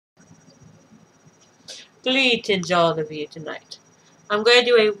Greetings all of you tonight. I'm going to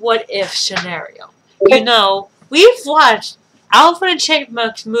do a what-if scenario. You know, we've watched Alvin and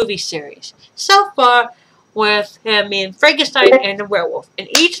Chipmunks movie series so far with him in Frankenstein and the werewolf. In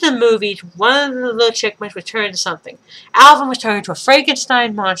each of the movies, one of the little chipmunks was turned into something. Alvin was turned into a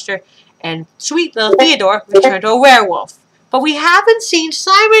Frankenstein monster, and sweet little Theodore was turned into a werewolf. But we haven't seen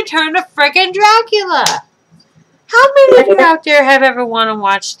Simon turn to frickin' Dracula. How many of you out there have ever wanted to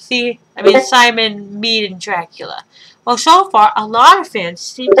watch Simon Meet Dracula? Well, so far, a lot of fans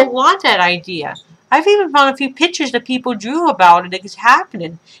seem to want that idea. I've even found a few pictures that people drew about it. It's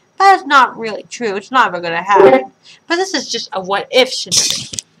happening. That's not really true. It's never going to happen. But this is just a what-if scenario.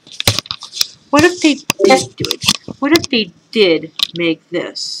 What if they did do it? What if they did make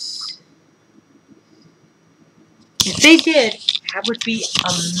this? If they did, that would be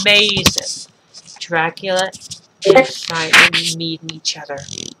amazing. Dracula and Simon meeting each other.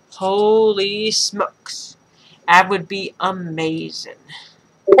 Holy smokes. That would be amazing.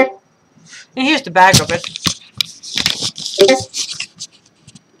 And here's the back of it.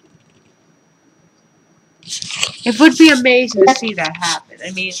 It would be amazing to see that happen.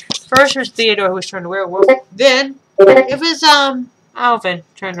 I mean, first was Theodore who was turned to a werewolf. Then it was Alvin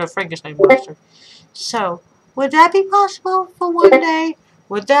turned to a Frankenstein monster. So, would that be possible for one day?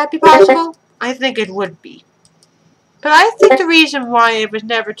 Would that be possible? I think it would be. But I think the reason why it was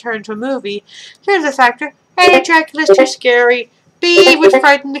never turned to a movie is the factor, A, Dracula's too scary, B, it would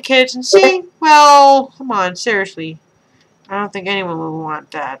frighten the kids, and C, well, come on, seriously. I don't think anyone would want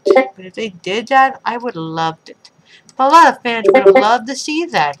that. But if they did that, I would have loved it. But a lot of fans would have loved to see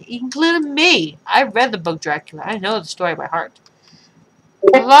that, including me. I read the book Dracula. I know the story by heart.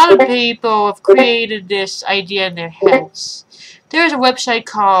 A lot of people have created this idea in their heads. There's a website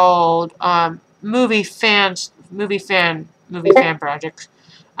called Movie Fan Projects.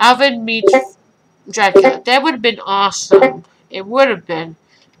 Alvin meets Dracula. That would have been awesome. It would have been.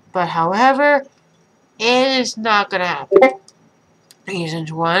 But however, it is not going to happen.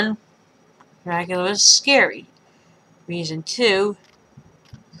 Reasons 1, Dracula was scary. Reason 2,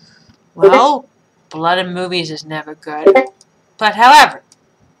 well, blood in movies is never good. But however,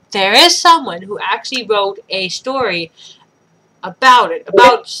 there is someone who actually wrote a story about it,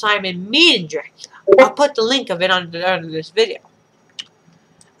 about Simon meeting Dracula. I'll put the link of it under this video.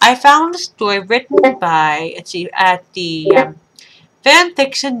 I found a story written by, let's see, at the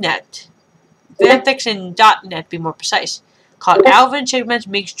fanfiction.net, fanfiction.net, be more precise, called Alvin Chipmunks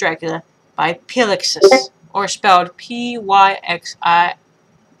Meet Dracula by Pegasister, or spelled Pyxille.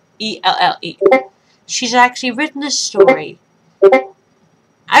 She's actually written this story.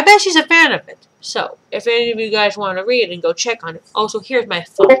 I bet she's a fan of it. So, if any of you guys want to read it and go check on it. Also, here's my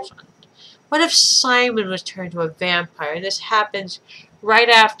thoughts on it. What if Simon was turned to a vampire? And this happens right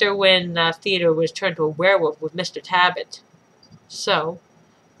after when Theodore was turned to a werewolf with Mr. Tabbitt. So,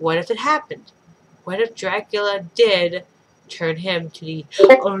 what if it happened? What if Dracula did turn him to the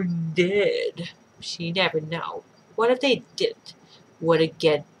undead? You never know. What if they didn't? Would it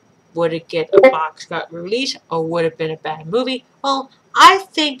get a box got released, or would it have been a bad movie? Well, I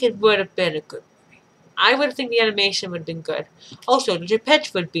think it would have been a good movie. I would think the animation would have been good. Also,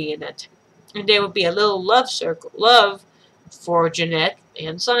 Jeanette would be in it. And there would be a little love for Jeanette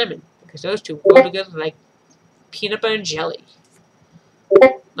and Simon. Because those two go together like peanut butter and jelly.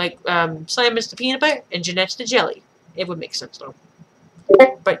 Like, Simon's the peanut butter and Jeanette's the jelly. It would make sense, though.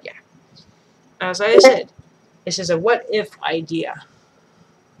 But, yeah. As I said, this is a what-if idea.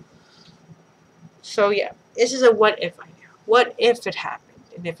 So, yeah. This is a what-if idea. What if it happened?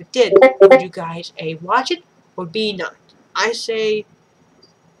 And if it did, would you guys A, watch it, or B, not? I say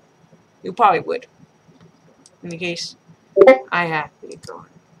you probably would. In the case, I have to get going.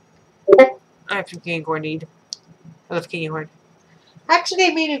 I have some candy corn to eat. I love candy corn. Actually,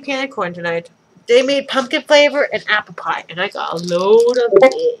 they made new candy corn tonight. They made pumpkin flavor and apple pie, and I got a load of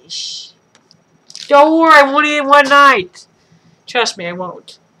fish. Don't worry, I won't eat it one night. Trust me, I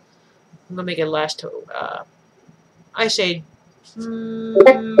won't. I'm gonna make it last till I say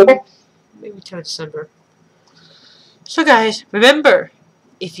maybe till December. So guys, remember,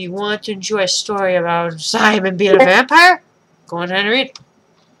 if you want to enjoy a story about Simon being a vampire, go on ahead and read it.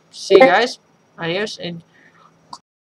 See you guys. Adios, and